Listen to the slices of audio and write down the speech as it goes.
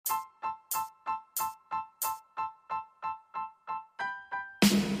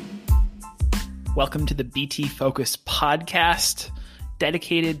Welcome to the BT Focus podcast,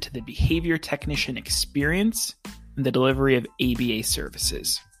 dedicated to the behavior technician experience and the delivery of ABA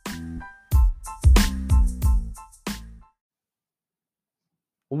services.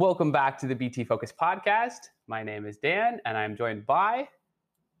 Welcome back to the BT Focus podcast. My name is Dan, and I'm joined by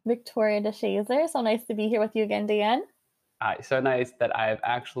Victoria DeShazer. So nice to be here with you again, Dan. So nice that I've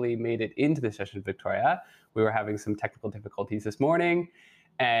actually made it into the session, Victoria. We were having some technical difficulties this morning,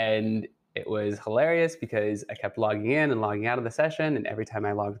 and it was hilarious because I kept logging in and logging out of the session, and every time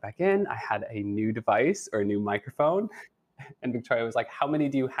I logged back in, I had a new device or a new microphone. And Victoria was like, "How many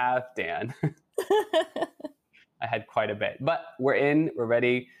do you have, Dan?" I had quite a bit, but we're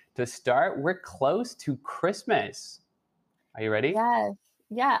ready to start. We're close to Christmas. Are you ready? Yes.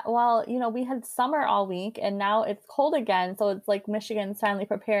 Yeah. Well, we had summer all week and now it's cold again. So it's like Michigan's finally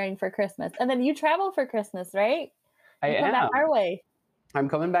preparing for Christmas. And then you travel for Christmas, right? I come am. Back our way. I'm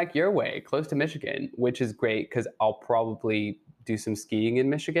coming back your way, close to Michigan, which is great because I'll probably do some skiing in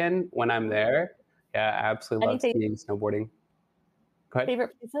Michigan when I'm there. Yeah, I absolutely love skiing, snowboarding. Go ahead.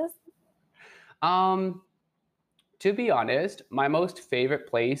 Favorite places? To be honest, my most favorite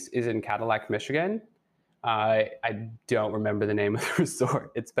place is in Cadillac, Michigan. I don't remember the name of the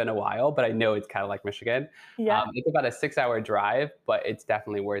resort. It's been a while, but I know it's Cadillac, Michigan. Yeah. It's about a 6-hour drive, but it's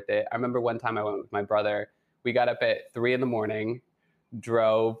definitely worth it. I remember one time I went with my brother. We got up at 3 a.m,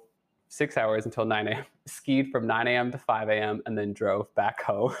 drove 6 hours until 9 a.m., skied from 9 a.m. to 5 a.m., and then drove back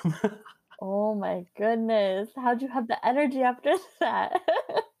home. Oh my goodness. How'd you have the energy after that?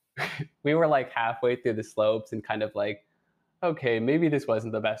 We were like halfway through the slopes and kind of like, okay, maybe this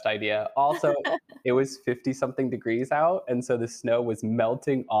wasn't the best idea. Also, it was 50-something degrees out, and so the snow was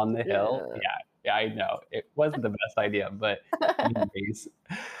melting on the hill. Yeah, I know. It wasn't the best idea, but anyways.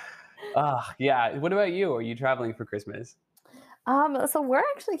 Yeah. What about you? Are you traveling for Christmas? So we're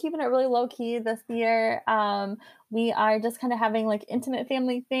actually keeping it really low key this year. We are just kind of having like intimate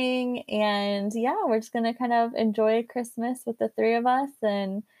family thing, and yeah, we're just gonna kind of enjoy Christmas with the three of us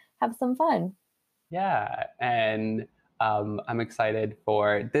and have some fun. Yeah, and I'm excited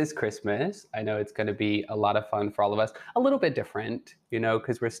for this Christmas. I know it's going to be a lot of fun for all of us. A little bit different,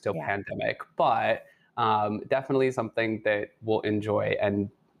 because we're still pandemic, but definitely something that we'll enjoy and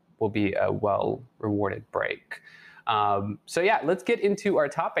will be a well-rewarded break. So yeah, let's get into our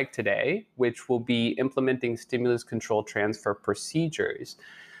topic today, which will be implementing stimulus control transfer procedures.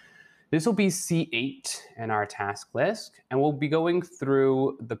 This will be C8 in our task list, and we'll be going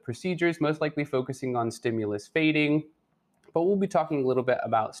through the procedures, most likely focusing on stimulus fading, but we'll be talking a little bit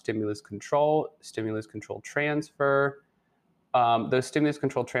about stimulus control transfer, those stimulus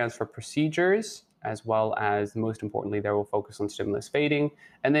control transfer procedures, as well as, most importantly, there we'll focus on stimulus fading.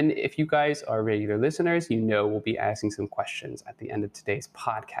 And then if you guys are regular listeners, we'll be asking some questions at the end of today's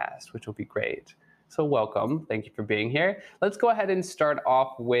podcast, which will be great. So welcome. Thank you for being here. Let's go ahead and start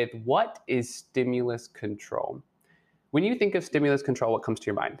off with, what is stimulus control? When you think of stimulus control, what comes to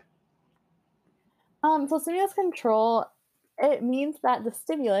your mind? So stimulus control, it means that the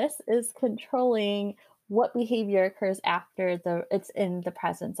stimulus is controlling what behavior occurs after it's in the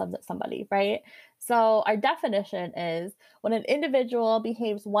presence of somebody, right? So our definition is when an individual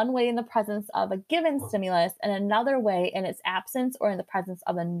behaves one way in the presence of a given stimulus and another way in its absence or in the presence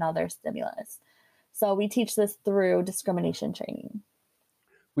of another stimulus. So we teach this through discrimination training.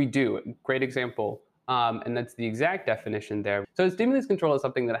 We do. Great example. And that's the exact definition there. So stimulus control is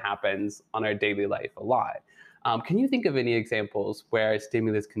something that happens on our daily life a lot. Can you think of any examples where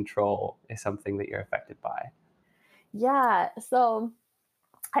stimulus control is something that you're affected by? Yeah, so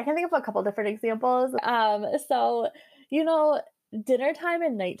I can think of a couple different examples. Dinner time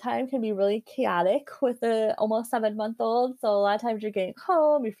and nighttime can be really chaotic with a almost 7-month-old. So a lot of times you're getting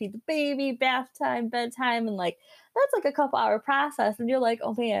home, you feed the baby, bath time, bedtime, and that's like a couple hour process. And you're like,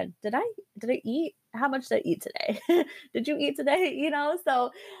 oh man, did I eat? How much did I eat today? Did you eat today?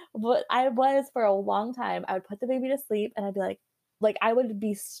 So what I was for a long time, I would put the baby to sleep and I'd be like I would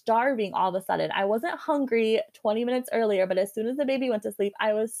be starving all of a sudden. I wasn't hungry 20 minutes earlier, but as soon as the baby went to sleep,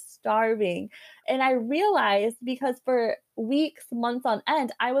 I was starving. And I realized, because for weeks, months on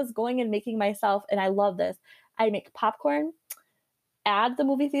end, I was going and making myself, and I love this, I make popcorn, add the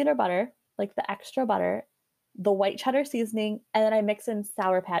movie theater butter, like the extra butter, the white cheddar seasoning, and then I mix in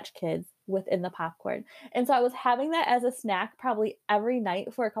Sour Patch Kids within the popcorn. And so I was having that as a snack probably every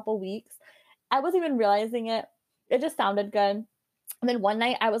night for a couple weeks. I wasn't even realizing it. It just sounded good. And then one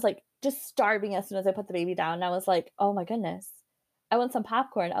night I was just starving as soon as I put the baby down. And I was like, oh my goodness, I want some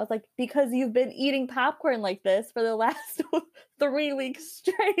popcorn. I was like, because you've been eating popcorn like this for the last 3 weeks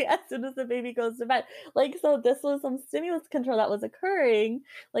straight as soon as the baby goes to bed. Like, so this was some stimulus control that was occurring.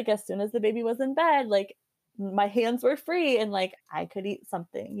 Like, as soon as the baby was in bed, like, my hands were free and like I could eat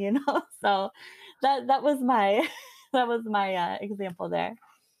something, you know? So that was my that was my example there.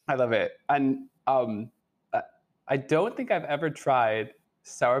 I love it. And I don't think I've ever tried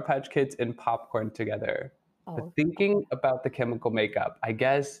Sour Patch Kids and popcorn together. But Oh, thinking about the chemical makeup, I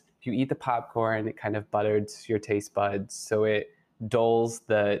guess if you eat the popcorn, it kind of butters your taste buds, so it dulls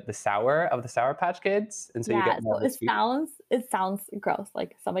the sour of the Sour Patch Kids, and so you yeah, get more so of the sweet. it sounds gross.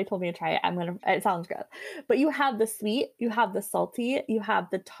 Like somebody told me to try it. It sounds gross. But you have the sweet, you have the salty, you have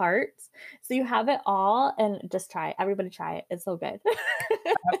the tart. So you have it all and just try it. Everybody try it. It's so good.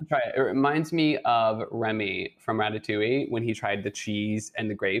 I have to try it. It reminds me of Remy from Ratatouille when he tried the cheese and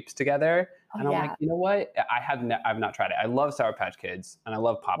the grapes together. Oh And I'm like, yeah. you know what? I've not tried it. I love Sour Patch Kids and I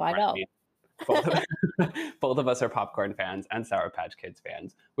love Well, I popcorn. I know. mean, both of, both of us are popcorn fans and Sour Patch Kids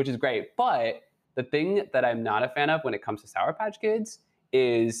fans, which is great. But the thing that I'm not a fan of when it comes to Sour Patch Kids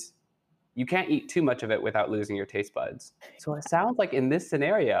is you can't eat too much of it without losing your taste buds. So it sounds like in this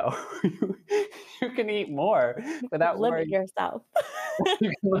scenario, you can eat more You could without limit worrying. yourself.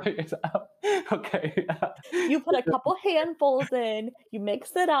 You can limit yourself. Okay. You put a couple handfuls in, you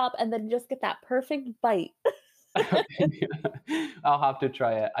mix it up, and then just get that perfect bite. I'll have to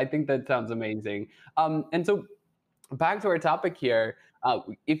try it. I think that sounds amazing. And so back to our topic here,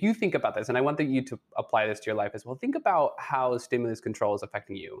 if you think about this, and I want you to apply this to your life as well, think about how stimulus control is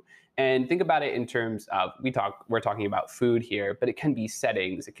affecting you. And think about it in terms of, we're talking about food here, but it can be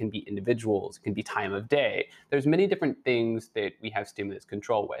settings, it can be individuals, it can be time of day. There's many different things that we have stimulus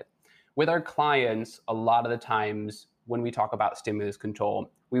control with. With our clients, a lot of the times when we talk about stimulus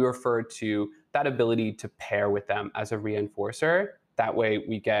control, we refer to that ability to pair with them as a reinforcer. That way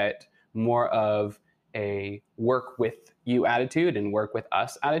we get more of a work with you attitude and work with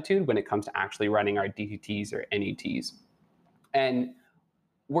us attitude when it comes to actually running our DTTs or NETs. And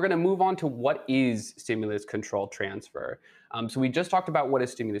we're going to move on to what is stimulus control transfer. So we just talked about what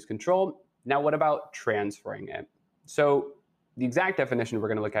is stimulus control. Now, what about transferring it? So the exact definition we're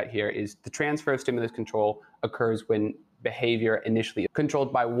going to look at here is the transfer of stimulus control occurs when behavior initially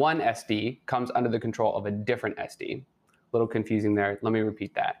controlled by one SD comes under the control of a different SD. A little confusing there. Let me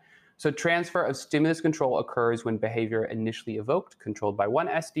repeat that. So transfer of stimulus control occurs when behavior initially evoked, controlled by one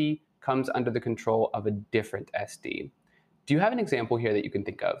SD, comes under the control of a different SD. Do you have an example here that you can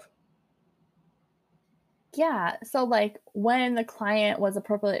think of? Yeah. So like when the client was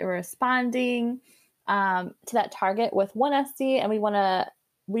appropriately responding to that target with one SD, and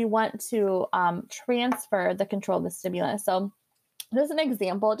we want to transfer the control of the stimulus. So there's an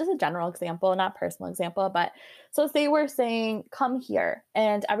example, just a general example, not personal example, but so say we're saying, come here.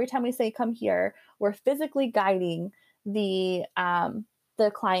 And every time we say come here, we're physically guiding the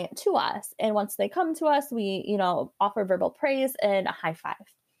client to us. And once they come to us, we, offer verbal praise and a high five.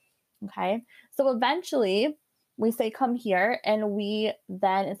 Okay. So eventually we say, come here. And we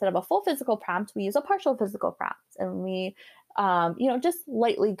then, instead of a full physical prompt, we use a partial physical prompt. And we, just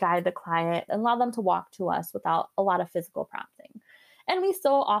lightly guide the client and allow them to walk to us without a lot of physical prompting. And we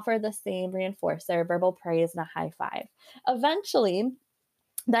still offer the same reinforcer, verbal praise, and a high five. Eventually,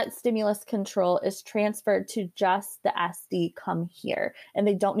 that stimulus control is transferred to just the SD come here, and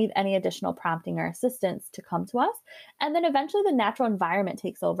they don't need any additional prompting or assistance to come to us. And then eventually the natural environment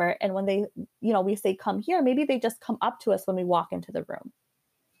takes over. And when they, we say come here, maybe they just come up to us when we walk into the room.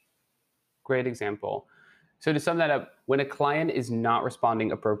 Great example. So to sum that up, when a client is not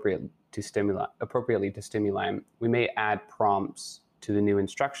responding appropriately to stimuli, we may add prompts to the new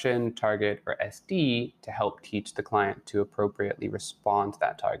instruction, target, or SD to help teach the client to appropriately respond to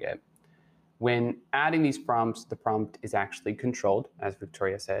that target. When adding these prompts, the prompt is actually controlled, as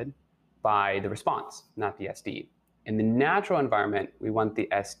Victoria said, by the response, not the SD. In the natural environment, we want the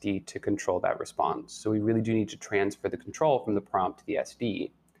SD to control that response. So we really do need to transfer the control from the prompt to the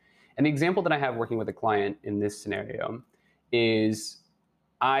SD. And the example that I have working with a client in this scenario is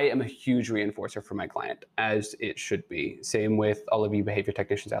I am a huge reinforcer for my client, as it should be. Same with all of you behavior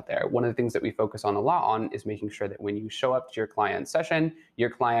technicians out there. One of the things that we focus on a lot on is making sure that when you show up to your client's session,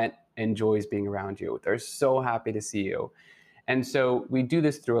 your client enjoys being around you. They're so happy to see you. And so we do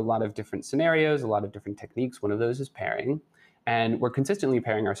this through a lot of different scenarios, a lot of different techniques. One of those is pairing. And we're consistently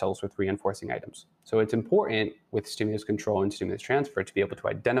pairing ourselves with reinforcing items. So it's important with stimulus control and stimulus transfer to be able to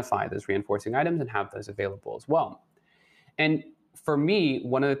identify those reinforcing items and have those available as well. And for me,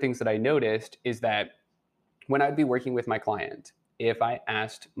 one of the things that I noticed is that when I'd be working with my client, if I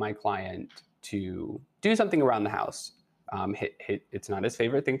asked my client to do something around the house, It's not his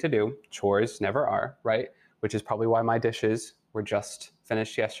favorite thing to do. Chores never are, right? Which is probably why my dishes were just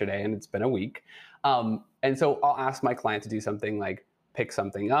finished yesterday and it's been a week. And so I'll ask my client to do something like pick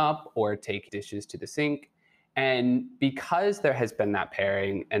something up or take dishes to the sink. And because there has been that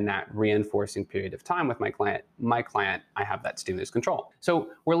pairing and that reinforcing period of time with my client, I have that stimulus control. So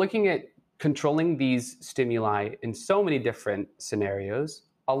we're looking at controlling these stimuli in so many different scenarios.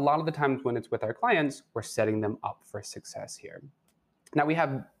 A lot of the times when it's with our clients, we're setting them up for success here. Now we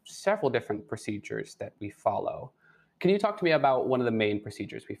have several different procedures that we follow. Can you talk to me about one of the main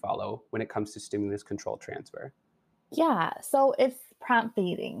procedures we follow when it comes to stimulus control transfer? Yeah, so it's prompt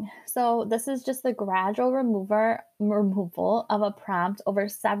feeding. So this is just the gradual removal of a prompt over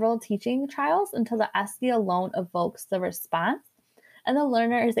several teaching trials until the SD alone evokes the response, and the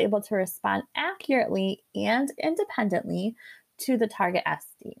learner is able to respond accurately and independently to the target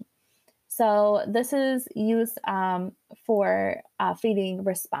SD. So this is used for feeding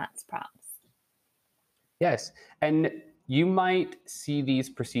response prompts. Yes, and you might see these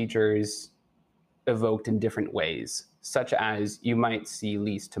procedures evoked in different ways, such as you might see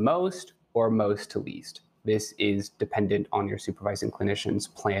least to most or most to least. This is dependent on your supervising clinician's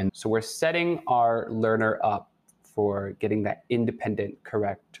plan. So we're setting our learner up for getting that independent,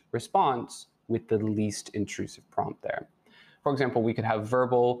 correct response with the least intrusive prompt there. For example, we could have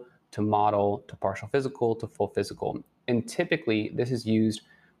verbal to model to partial physical to full physical. And typically, this is used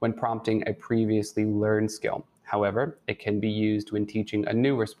when prompting a previously learned skill. However, it can be used when teaching a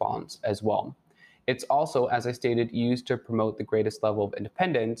new response as well. It's also, as I stated, used to promote the greatest level of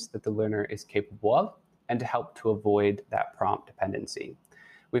independence that the learner is capable of and to help to avoid that prompt dependency.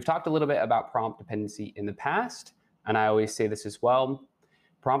 We've talked a little bit about prompt dependency in the past, and I always say this as well.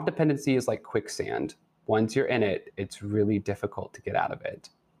 Prompt dependency is like quicksand. Once you're in it, it's really difficult to get out of it.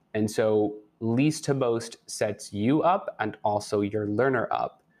 And so least to most sets you up and also your learner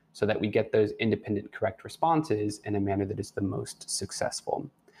up so that we get those independent correct responses in a manner that is the most successful.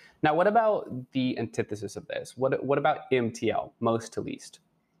 Now, what about the antithesis of this? What about MTL, most to least?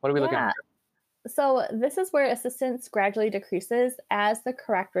 What are we looking at here? So this is where assistance gradually decreases as the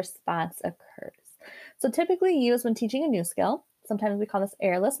correct response occurs. So typically used when teaching a new skill. Sometimes we call this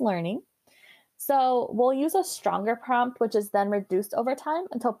airless learning. So we'll use a stronger prompt, which is then reduced over time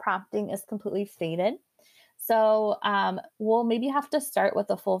until prompting is completely faded. So we'll maybe have to start with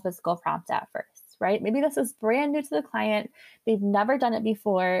a full physical prompt at first, right? Maybe this is brand new to the client. They've never done it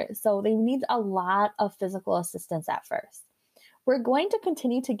before, so they need a lot of physical assistance at first. We're going to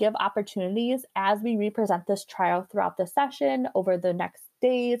continue to give opportunities as we represent this trial throughout the session, over the next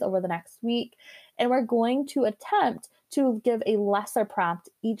days, over the next week, and we're going to attempt to give a lesser prompt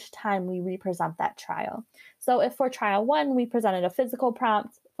each time we represent that trial. So if for trial 1, we presented a physical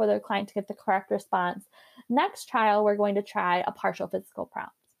prompt for the client to get the correct response, next trial, we're going to try a partial physical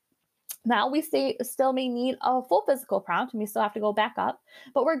prompt. Now we still may need a full physical prompt and we still have to go back up,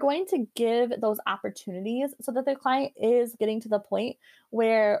 but we're going to give those opportunities so that the client is getting to the point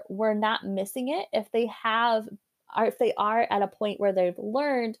where we're not missing it if they are at a point where they've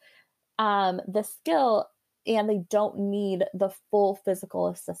learned the skill and they don't need the full physical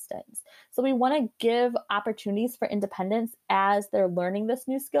assistance. So we want to give opportunities for independence as they're learning this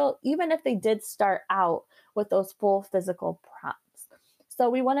new skill, even if they did start out with those full physical prompts. So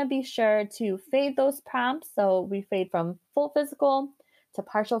we want to be sure to fade those prompts. So we fade from full physical to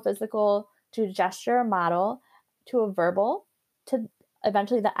partial physical to gesture or model to a verbal to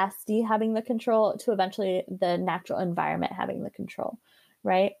eventually the SD having the control to eventually the natural environment having the control,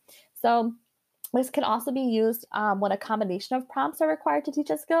 right? So this can also be used when a combination of prompts are required to teach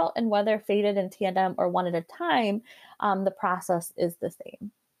a skill, and whether faded in tandem or one at a time, the process is the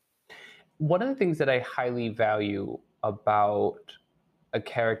same. One of the things that I highly value about a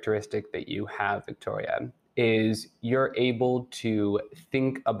characteristic that you have, Victoria, is you're able to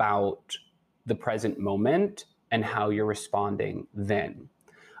think about the present moment and how you're responding then.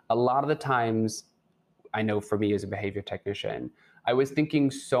 A lot of the times, I know for me as a behavior technician, I was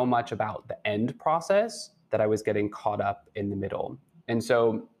thinking so much about the end process that I was getting caught up in the middle. And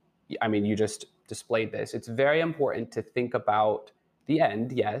so, I mean, you just displayed this. It's very important to think about the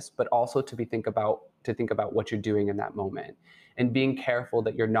end, yes, but also to think about what you're doing in that moment and being careful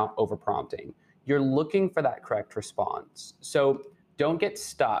that you're not over prompting. You're looking for that correct response. So don't get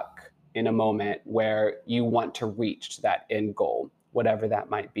stuck in a moment where you want to reach that end goal, whatever that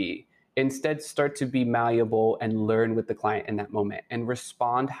might be. Instead, start to be malleable and learn with the client in that moment and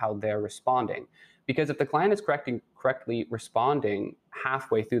respond how they're responding. Because if the client is correctly responding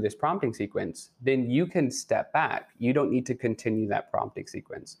halfway through this prompting sequence, then you can step back. You don't need to continue that prompting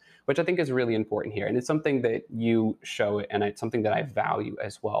sequence, which I think is really important here. And it's something that you show, and it's something that I value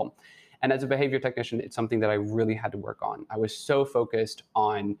as well. And as a behavior technician, it's something that I really had to work on. I was so focused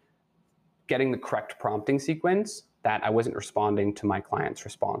on getting the correct prompting sequence that I wasn't responding to my client's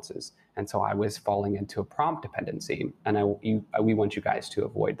responses. And so I was falling into a prompt dependency, and we want you guys to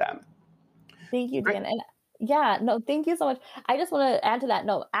avoid them. Thank you, Dan. And yeah, no, thank you so much. I just want to add to that.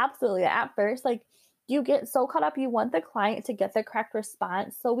 No, absolutely. At first, like, you get so caught up, you want the client to get the correct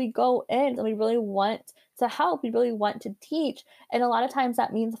response. So we go in and we really want to help. We really want to teach. And a lot of times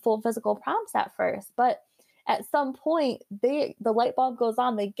that means full physical prompts at first. But at some point, the light bulb goes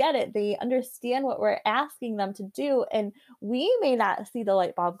on, they get it, they understand what we're asking them to do. And we may not see the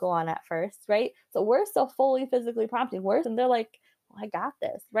light bulb go on at first, right? So we're still fully physically prompting. And they're like, well, I got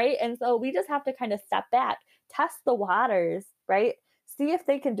this, right? And so we just have to kind of step back, test the waters, right? See if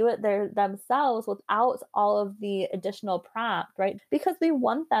they can do it themselves without all of the additional prompt, right? Because we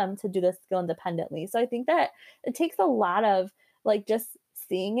want them to do this skill independently. So I think that it takes a lot of like just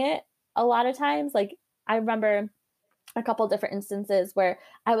seeing it a lot of times. Like I remember a couple different instances where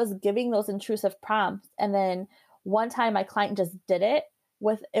I was giving those intrusive prompts, and then one time my client just did it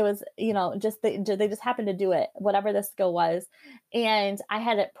was, just they just happened to do it, whatever the skill was. And I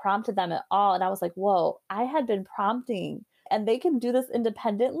hadn't prompted them at all. And I was like, whoa, I had been prompting and they can do this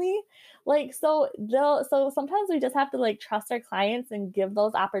independently. Like, so sometimes we just have to like trust our clients and give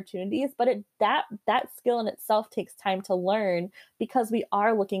those opportunities, but that skill in itself takes time to learn because we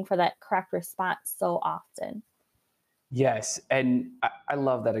are looking for that correct response so often. Yes. And I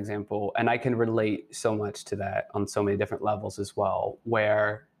love that example. And I can relate so much to that on so many different levels as well,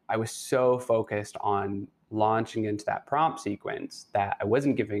 where I was so focused on launching into that prompt sequence that I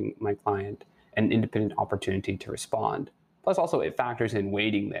wasn't giving my client an independent opportunity to respond. Plus, also, it factors in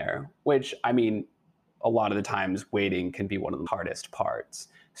waiting there, which, I mean, a lot of the times waiting can be one of the hardest parts.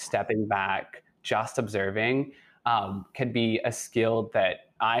 Stepping back, just observing can be a skill that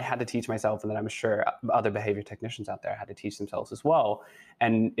I had to teach myself, and that I'm sure other behavior technicians out there had to teach themselves as well.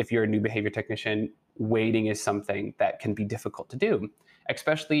 And if you're a new behavior technician, waiting is something that can be difficult to do,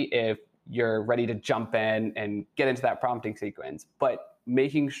 especially if you're ready to jump in and get into that prompting sequence. But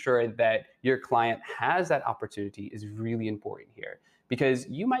making sure that your client has that opportunity is really important here, because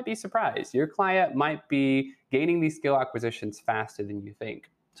you might be surprised. Your client might be gaining these skill acquisitions faster than you think.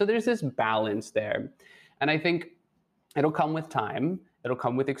 So there's this balance there. And I think it'll come with time, it'll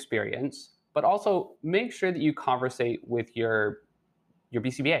come with experience, but also make sure that you conversate with your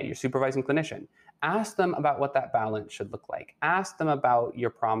BCBA, your supervising clinician. Ask them about what that balance should look like. Ask them about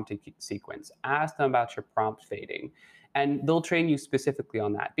your prompt sequence. Ask them about your prompt fading. And they'll train you specifically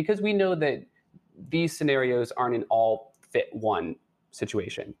on that, because we know that these scenarios aren't an all fit one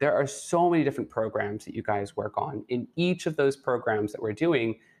situation. There are so many different programs that you guys work on. In each of those programs that we're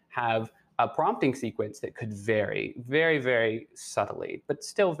doing have a prompting sequence that could vary very, very subtly, but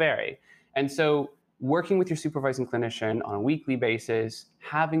still vary. And so working with your supervising clinician on a weekly basis,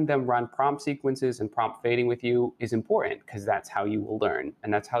 having them run prompt sequences and prompt fading with you is important, because that's how you will learn,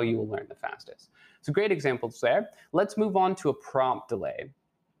 and that's how you will learn the fastest. So great examples there. Let's move on to a prompt delay.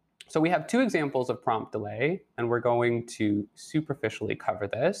 So we have two examples of prompt delay, and we're going to superficially cover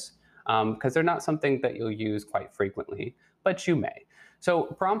this because they're not something that you'll use quite frequently, but you may. So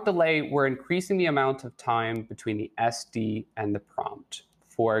prompt delay, we're increasing the amount of time between the SD and the prompt.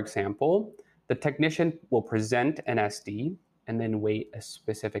 For example, the technician will present an SD and then wait a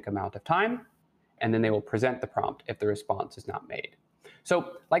specific amount of time, and then they will present the prompt if the response is not made.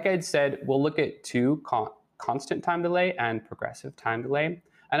 So like I had said, we'll look at two constant time delay and progressive time delay.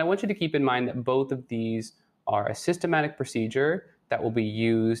 And I want you to keep in mind that both of these are a systematic procedure that will be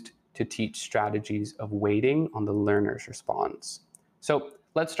used to teach strategies of waiting on the learner's response. So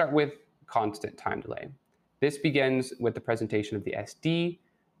let's start with constant time delay. This begins with the presentation of the SD,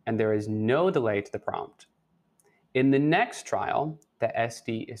 and there is no delay to the prompt. In the next trial, the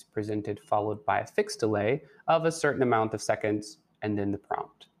SD is presented followed by a fixed delay of a certain amount of seconds, and then the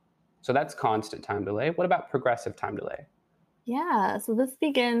prompt. So that's constant time delay. What about progressive time delay? Yeah, so this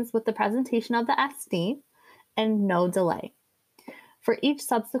begins with the presentation of the SD and no delay. For each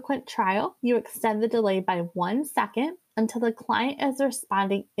subsequent trial, you extend the delay by 1 second until the client is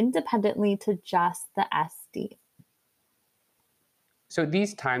responding independently to just the SD. So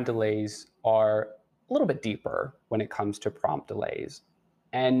these time delays are a little bit deeper when it comes to prompt delays.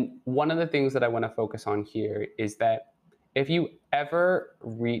 And one of the things that I want to focus on here is that if you ever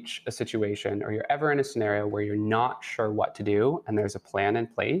reach a situation or you're ever in a scenario where you're not sure what to do and there's a plan in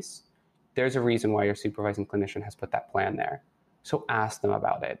place, there's a reason why your supervising clinician has put that plan there. So ask them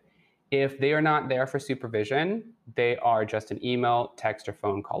about it. If they are not there for supervision, they are just an email, text, or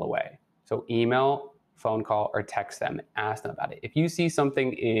phone call away. So email, phone call, or text them, ask them about it. If you see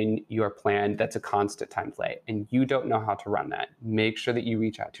something in your plan that's a constant time delay and you don't know how to run that, make sure that you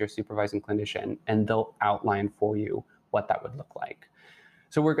reach out to your supervising clinician and they'll outline for you what that would look like.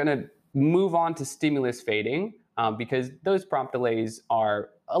 So we're going to move on to stimulus fading because those prompt delays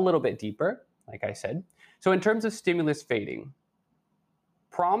are a little bit deeper, like I said. So in terms of stimulus fading,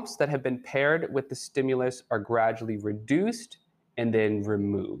 prompts that have been paired with the stimulus are gradually reduced and then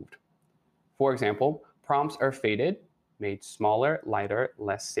removed. For example, prompts are faded, made smaller, lighter,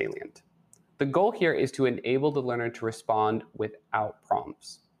 less salient. The goal here is to enable the learner to respond without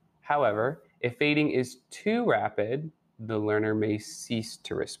prompts. However, if fading is too rapid, the learner may cease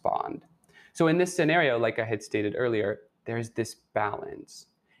to respond. So in this scenario, like I had stated earlier, there's this balance.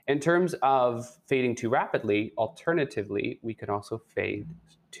 In terms of fading too rapidly, alternatively, we could also fade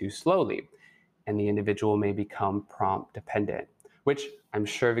too slowly, and the individual may become prompt dependent, which I'm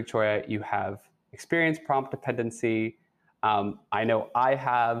sure, Victoria, you have experienced prompt dependency. I know I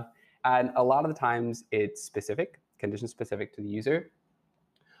have, and a lot of the times it's specific, condition specific to the user.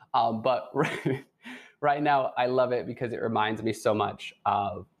 But right now, I love it because it reminds me so much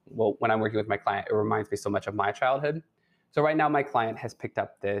of, well, when I'm working with my client, it reminds me so much of my childhood. So right now, my client has picked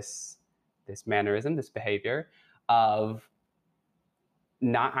up this mannerism, this behavior of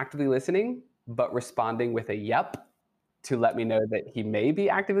not actively listening, but responding with a yep to let me know that he may be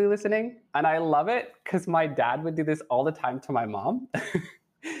actively listening. And I love it because my dad would do this all the time to my mom.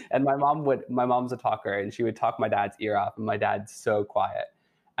 And my mom's a talker, and she would talk my dad's ear off, and my dad's so quiet.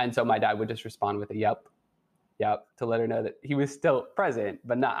 And so my dad would just respond with a yep, to let her know that he was still present,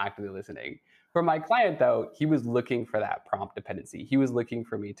 but not actively listening. For my client, though, he was looking for that prompt dependency. He was looking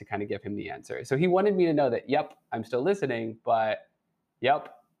for me to kind of give him the answer. So he wanted me to know that, yep, I'm still listening, but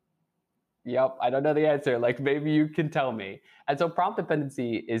yep, I don't know the answer. Like, maybe you can tell me. And so prompt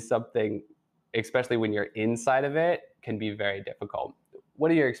dependency is something, especially when you're inside of it, can be very difficult. What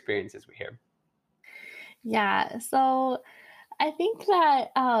are your experiences here? Yeah, so I think that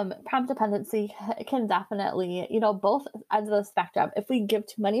prompt dependency can definitely, both ends of the spectrum. If we give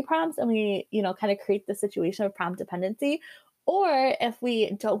too many prompts and we, kind of create the situation of prompt dependency, or if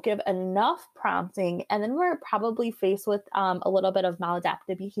we don't give enough prompting, and then we're probably faced with a little bit of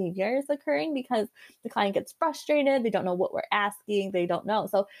maladaptive behaviors occurring because the client gets frustrated, they don't know what we're asking, they don't know.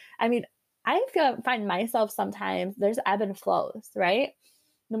 So, I mean, I find myself sometimes there's ebb and flows, right?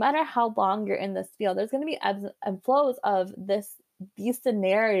 No matter how long you're in this field, there's going to be ebbs and flows of these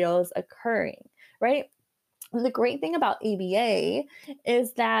scenarios occurring, right? And the great thing about ABA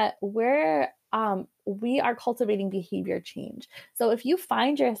is that we are cultivating behavior change. So if you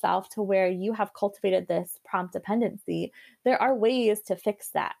find yourself to where you have cultivated this prompt dependency, there are ways to fix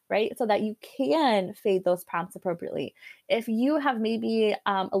that, right? So that you can fade those prompts appropriately. If you have maybe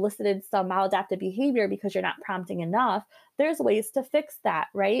elicited some maladaptive behavior because you're not prompting enough, there's ways to fix that,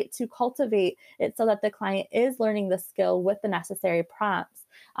 right? To cultivate it so that the client is learning the skill with the necessary prompts.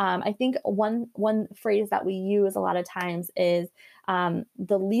 I think one phrase that we use a lot of times is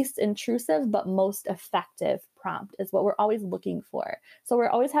the least intrusive but most effective prompt is what we're always looking for. So we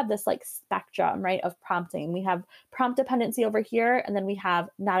always have this like spectrum, right, of prompting. We have prompt dependency over here, and then we have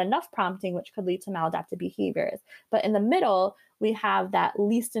not enough prompting, which could lead to maladaptive behaviors. But in the middle, we have that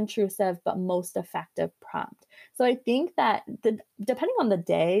least intrusive but most effective prompt. So I think that depending on the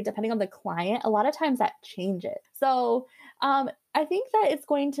day, depending on the client, a lot of times that changes. So I think that it's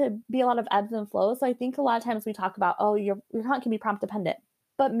going to be a lot of ebbs and flows. So I think a lot of times we talk about, oh, your client can be prompt dependent.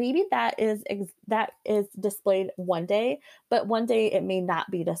 But maybe that is displayed one day, but one day it may not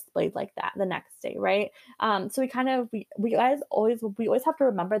be displayed like that the next day, right? So we always have to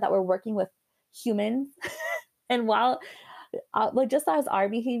remember that we're working with humans, and while just as our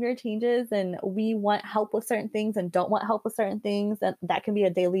behavior changes and we want help with certain things and don't want help with certain things, and that can be a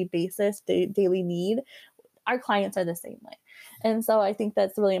daily basis, daily need, our clients are the same way. And so I think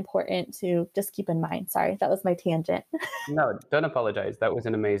that's really important to just keep in mind. Sorry, that was my tangent. No, don't apologize. That was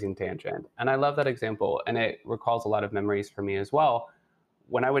an amazing tangent. And I love that example. And it recalls a lot of memories for me as well.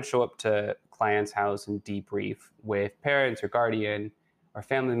 When I would show up to clients' house and debrief with parents or guardian or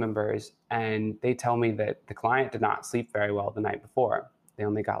family members, and they tell me that the client did not sleep very well the night before. They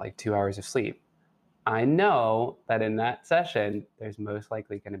only got like 2 hours of sleep. I know that in that session, there's most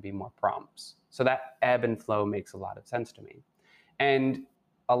likely going to be more prompts. So that ebb and flow makes a lot of sense to me. And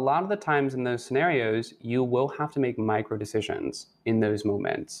a lot of the times in those scenarios, you will have to make micro decisions in those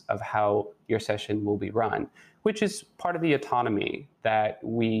moments of how your session will be run, which is part of the autonomy that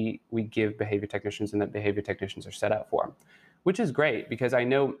we give behavior technicians and that behavior technicians are set up for, which is great because I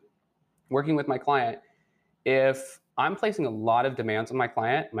know working with my client, if I'm placing a lot of demands on my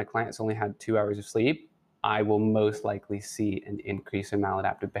client's only had 2 hours of sleep, I will most likely see an increase in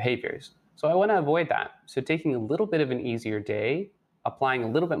maladaptive behaviors. So I want to avoid that. So taking a little bit of an easier day, applying a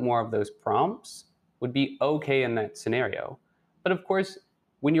little bit more of those prompts would be okay in that scenario. But of course,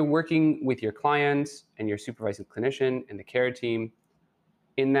 when you're working with your clients and your supervising clinician and the care team,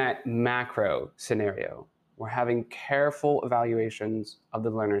 in that macro scenario, we're having careful evaluations of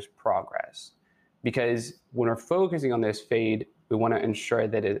the learner's progress. Because when we're focusing on this fade, we want to ensure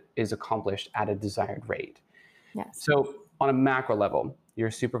that it is accomplished at a desired rate. Yes. So on a macro level,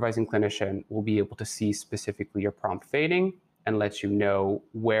 your supervising clinician will be able to see specifically your prompt fading and let you know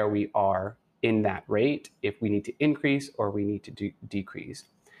where we are in that rate, if we need to increase or we need to decrease.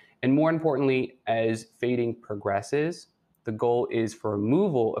 And more importantly, as fading progresses, the goal is for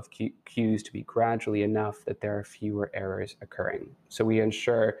removal of cues to be gradually enough that there are fewer errors occurring. So we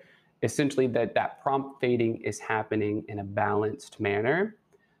ensure essentially that prompt fading is happening in a balanced manner.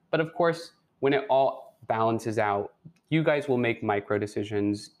 But of course, when it all balances out, you guys will make micro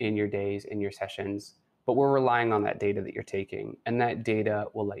decisions in your days, in your sessions, but we're relying on that data that you're taking. And that data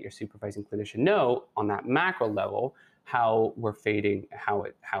will let your supervising clinician know on that macro level how we're fading, how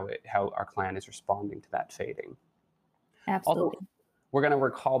our client is responding to that fading. Absolutely. Also, we're going to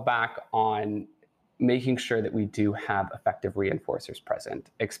recall back on making sure that we do have effective reinforcers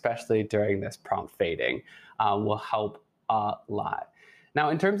present, especially during this prompt fading, will help a lot. Now,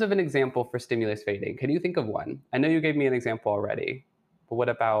 in terms of an example for stimulus fading, can you think of one? I know you gave me an example already, but what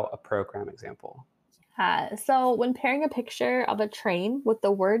about a program example? So when pairing a picture of a train with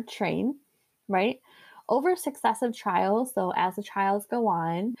the word train, right, over successive trials, so as the trials go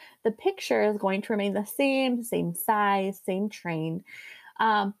on, the picture is going to remain the same size, same train.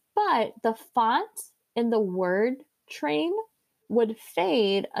 But the font in the word train would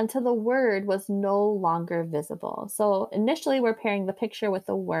fade until the word was no longer visible. So initially we're pairing the picture with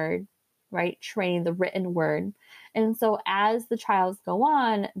the word, right? Train, the written word. And so as the trials go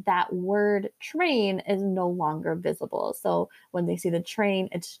on, that word train is no longer visible. So when they see the train,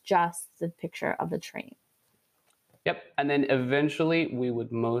 it's just the picture of the train. Yep. And then eventually we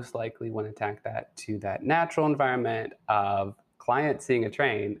would most likely want to tack that to that natural environment of client seeing a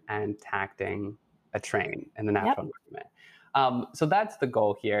train and tacting a train in the natural environment. So that's the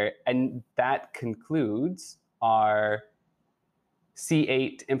goal here. And that concludes our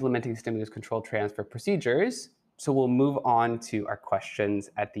C8 implementing stimulus control transfer procedures. So we'll move on to our questions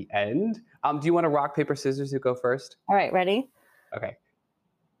at the end. Do you want to rock, paper, scissors to go first? All right, ready? Okay.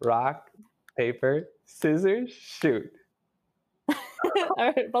 Rock, paper, scissors, shoot. All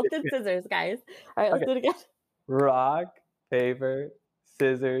right, both did scissors, guys. All right, let's do it again. Rock, paper,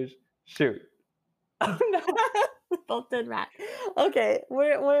 scissors, shoot. Oh no. We both did rock. Okay,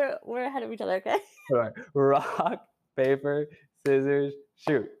 we're ahead of each other, okay? All right. Rock, paper, scissors,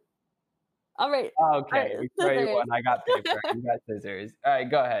 shoot. All right. Okay, Victoria won. I got paper. You got scissors. All right,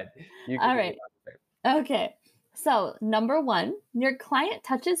 go ahead. All right. Okay. So, number 1, your client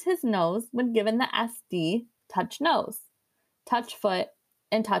touches his nose when given the SD touch nose, touch foot,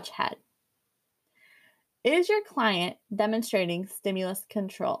 and touch head. Is your client demonstrating stimulus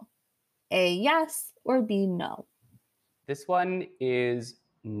control? A, yes, or B, no? This one is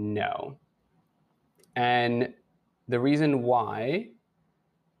no. And the reason why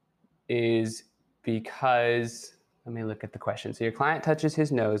is because, let me look at the question. So your client touches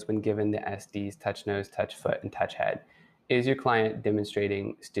his nose when given the SDs, touch nose, touch foot, and touch head. Is your client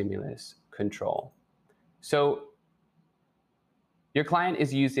demonstrating stimulus control? So your client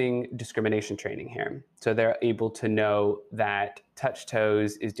is using discrimination training here. So they're able to know that touch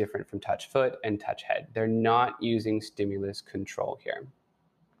toes is different from touch foot and touch head. They're not using stimulus control here.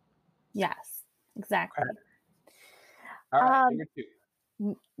 Yes, exactly. Okay. All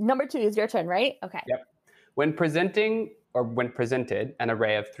right, number 2 is your turn, right? Okay. Yep. When presenting or when presented an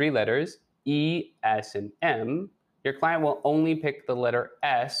array of 3 letters, E, S, and M, your client will only pick the letter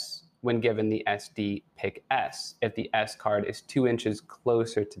S when given the SD, pick S if the S card is 2 inches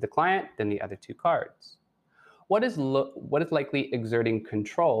closer to the client than the other 2 cards. What is likely exerting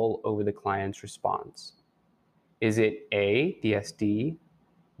control over the client's response? Is it A, the SD,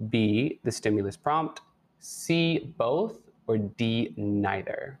 B, the stimulus prompt, C, both, or D,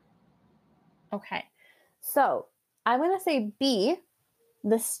 neither? Okay. So I'm going to say B,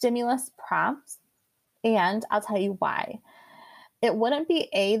 the stimulus prompts, and I'll tell you why. It wouldn't be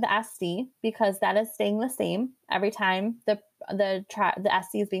A, the SD, because that is staying the same every time the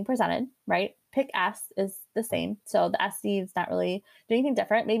SD is being presented, right? Pick S is the same. So the SD is not really doing anything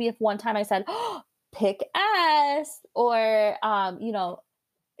different. Maybe if one time I said, oh, pick S, or,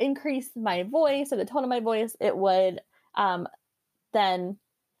 increase my voice or the tone of my voice, it would then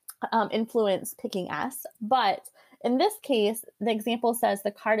influence picking S. But in this case, the example says the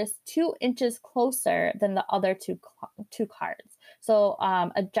card is 2 inches closer than the other two cards. So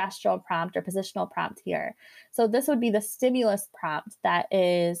a gestural prompt or positional prompt here. So this would be the stimulus prompt that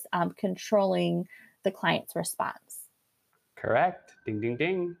is controlling the client's response. Correct. Ding, ding,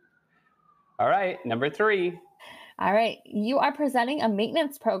 ding. All right, number 3. All right, you are presenting a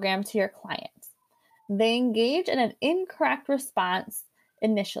maintenance program to your client. They engage in an incorrect response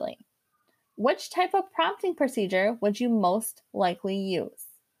initially. Which type of prompting procedure would you most likely use?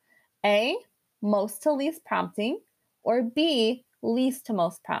 A, most to least prompting, or B, least to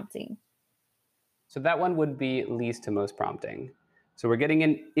most prompting? So that one would be least to most prompting. So we're getting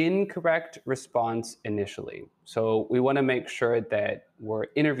an incorrect response initially. So we want to make sure that we're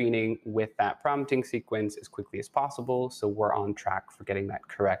intervening with that prompting sequence as quickly as possible, so we're on track for getting that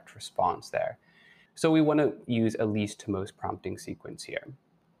correct response there. So we want to use a least to most prompting sequence here.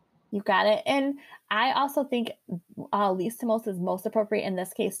 You got it. And I also think least to most is most appropriate in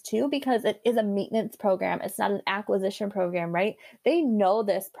this case too, because it is a maintenance program. It's not an acquisition program, right? They know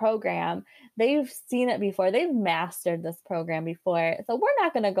this program. They've seen it before. They've mastered this program before. So we're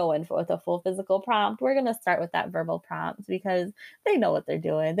not going to go in with a full physical prompt. We're going to start with that verbal prompt because they know what they're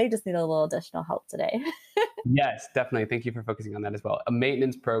doing. They just need a little additional help today. Yes, definitely. Thank you for focusing on that as well. A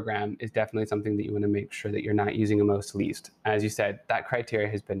maintenance program is definitely something that you want to make sure that you're not using a most least. As you said, that criteria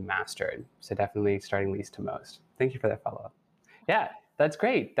has been mastered. So definitely starting least to most. Thank you for that follow-up. Yeah, that's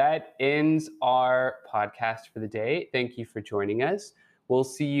great. That ends our podcast for the day. Thank you for joining us. We'll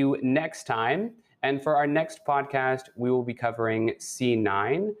see you next time. And for our next podcast, we will be covering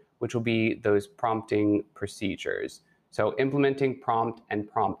C9, which will be those prompting procedures. So implementing prompt and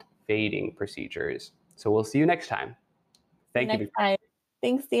prompt fading procedures. So we'll see you next time. Thank you.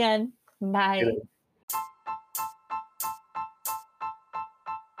 Thanks, Dan. Bye.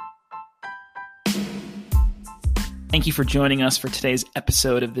 Thank you for joining us for today's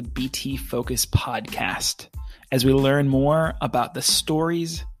episode of the BT Focus podcast, as we learn more about the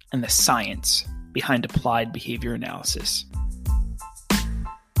stories and the science behind applied behavior analysis.